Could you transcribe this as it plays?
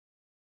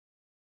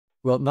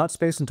Well, not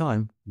space and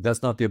time.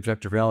 That's not the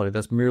objective reality.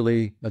 That's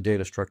merely a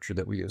data structure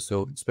that we use.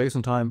 So space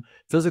and time,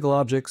 physical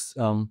objects,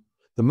 the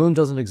moon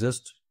doesn't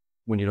exist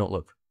when you don't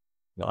look.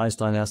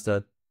 Einstein asked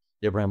that.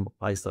 Abraham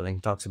Einstein, I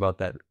think, talks about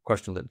that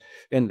question.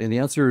 And the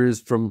answer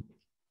is from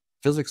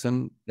physics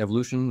and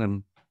evolution,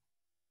 and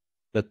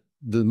that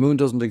the moon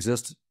doesn't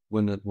exist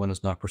when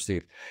it's not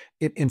perceived.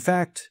 In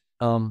fact,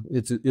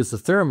 it's a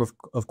theorem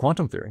of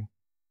quantum theory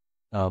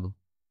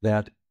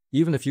that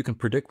even if you can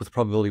predict with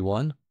probability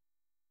 1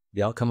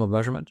 the outcome of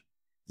measurement,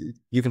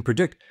 you can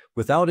predict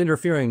without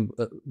interfering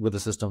with the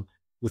system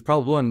with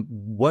probability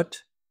 1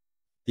 what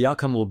the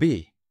outcome will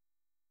be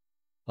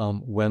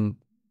when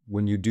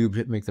you do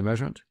make the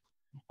measurement.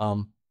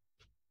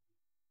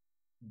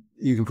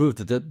 You can prove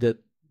that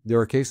there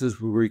are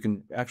cases where you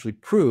can actually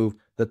prove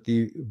that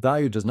the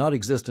value does not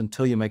exist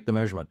until you make the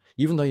measurement.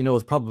 Even though you know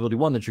with probability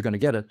 1 that you're going to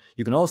get it,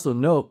 you can also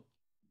know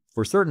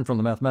for certain from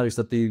the mathematics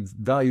that the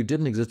value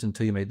didn't exist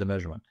until you made the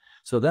measurement.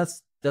 So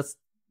that's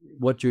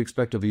what you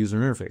expect of a user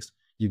interface.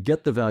 You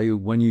get the value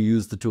when you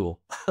use the tool.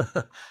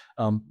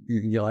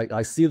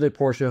 I see the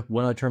Porsche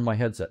when I turn my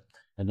headset,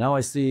 and now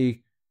I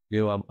see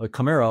a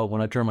Camaro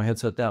when I turn my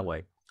headset that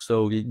way.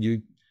 So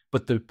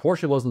but the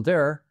Porsche wasn't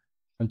there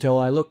until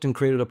I looked and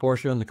created a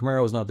Porsche, and the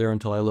Camaro was not there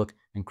until I look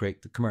and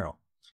create the Camaro.